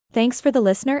Thanks for the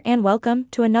listener and welcome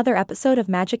to another episode of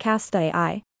Magicast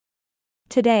AI.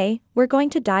 Today, we're going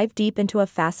to dive deep into a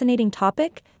fascinating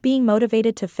topic, being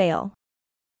motivated to fail.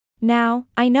 Now,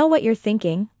 I know what you're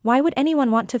thinking, why would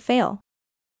anyone want to fail?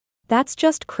 That's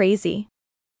just crazy.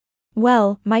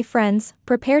 Well, my friends,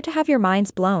 prepare to have your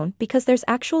minds blown because there's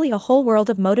actually a whole world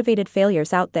of motivated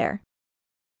failures out there.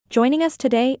 Joining us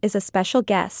today is a special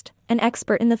guest, an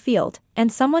expert in the field,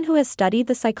 and someone who has studied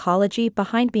the psychology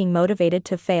behind being motivated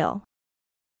to fail.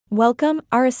 Welcome,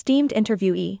 our esteemed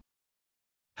interviewee.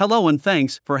 Hello and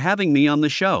thanks for having me on the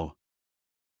show.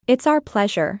 It's our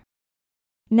pleasure.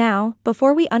 Now,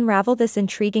 before we unravel this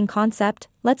intriguing concept,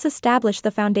 let's establish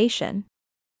the foundation.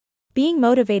 Being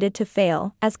motivated to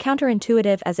fail, as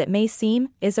counterintuitive as it may seem,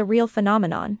 is a real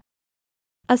phenomenon.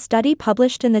 A study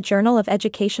published in the Journal of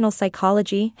Educational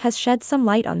Psychology has shed some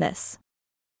light on this.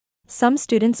 Some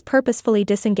students purposefully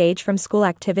disengage from school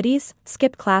activities,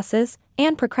 skip classes,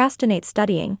 and procrastinate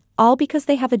studying, all because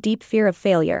they have a deep fear of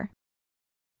failure.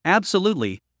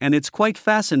 Absolutely, and it's quite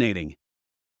fascinating.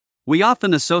 We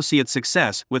often associate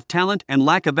success with talent and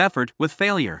lack of effort with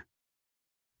failure.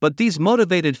 But these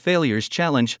motivated failures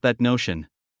challenge that notion.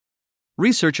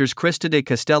 Researchers Krista de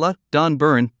Castella, Don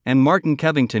Byrne, and Martin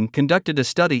Covington conducted a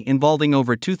study involving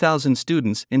over 2,000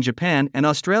 students in Japan and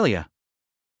Australia.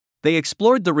 They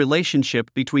explored the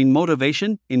relationship between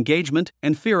motivation, engagement,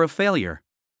 and fear of failure.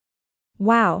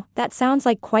 Wow, that sounds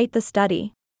like quite the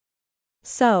study.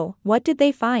 So, what did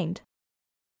they find?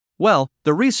 Well,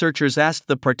 the researchers asked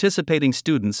the participating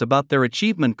students about their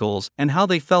achievement goals and how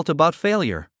they felt about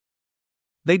failure.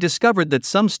 They discovered that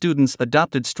some students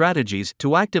adopted strategies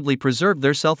to actively preserve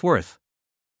their self-worth.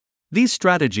 These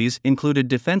strategies included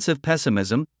defensive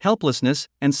pessimism, helplessness,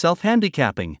 and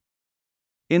self-handicapping.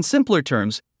 In simpler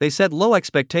terms, they set low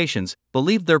expectations,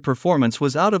 believed their performance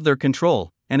was out of their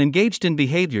control, and engaged in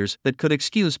behaviors that could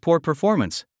excuse poor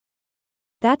performance.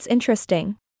 That's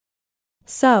interesting.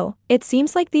 So, it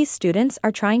seems like these students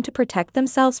are trying to protect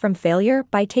themselves from failure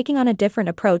by taking on a different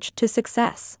approach to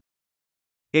success.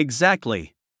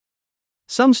 Exactly.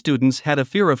 Some students had a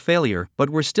fear of failure but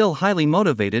were still highly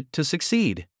motivated to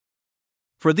succeed.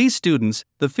 For these students,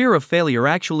 the fear of failure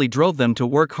actually drove them to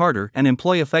work harder and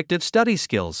employ effective study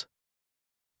skills.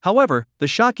 However, the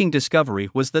shocking discovery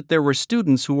was that there were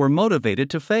students who were motivated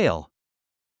to fail.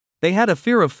 They had a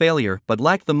fear of failure but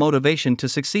lacked the motivation to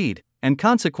succeed, and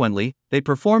consequently, they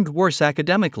performed worse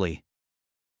academically.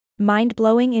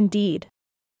 Mind-blowing indeed.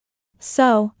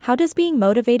 So, how does being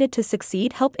motivated to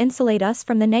succeed help insulate us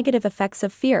from the negative effects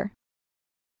of fear?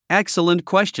 Excellent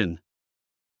question.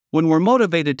 When we're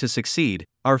motivated to succeed,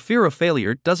 our fear of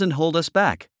failure doesn't hold us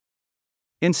back.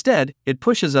 Instead, it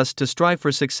pushes us to strive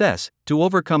for success, to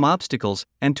overcome obstacles,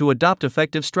 and to adopt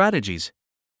effective strategies.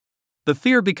 The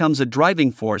fear becomes a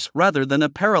driving force rather than a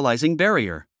paralyzing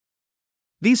barrier.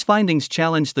 These findings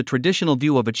challenge the traditional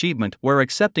view of achievement where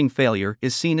accepting failure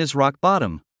is seen as rock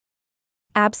bottom.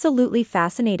 Absolutely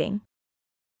fascinating.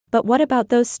 But what about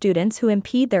those students who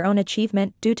impede their own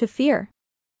achievement due to fear?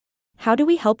 How do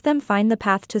we help them find the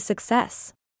path to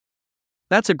success?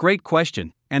 That's a great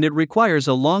question, and it requires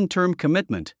a long-term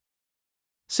commitment.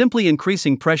 Simply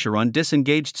increasing pressure on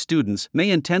disengaged students may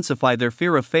intensify their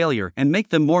fear of failure and make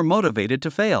them more motivated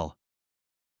to fail.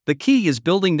 The key is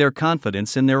building their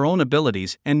confidence in their own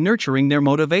abilities and nurturing their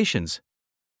motivations.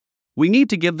 We need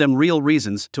to give them real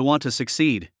reasons to want to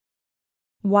succeed.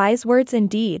 Wise words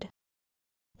indeed.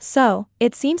 So,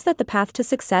 it seems that the path to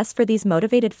success for these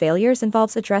motivated failures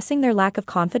involves addressing their lack of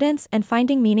confidence and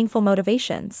finding meaningful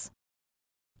motivations.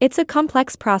 It's a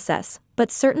complex process,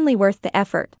 but certainly worth the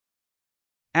effort.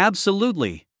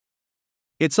 Absolutely.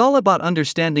 It's all about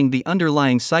understanding the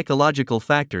underlying psychological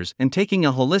factors and taking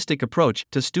a holistic approach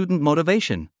to student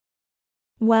motivation.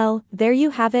 Well, there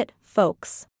you have it,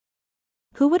 folks.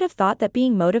 Who would have thought that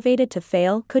being motivated to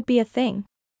fail could be a thing?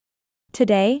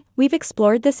 Today, we've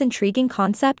explored this intriguing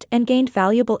concept and gained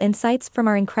valuable insights from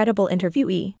our incredible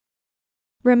interviewee.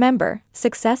 Remember,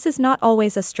 success is not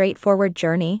always a straightforward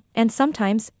journey, and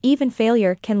sometimes, even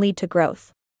failure can lead to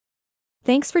growth.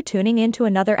 Thanks for tuning in to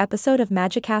another episode of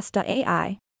Magicast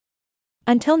AI.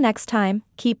 Until next time,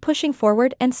 keep pushing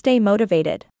forward and stay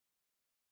motivated.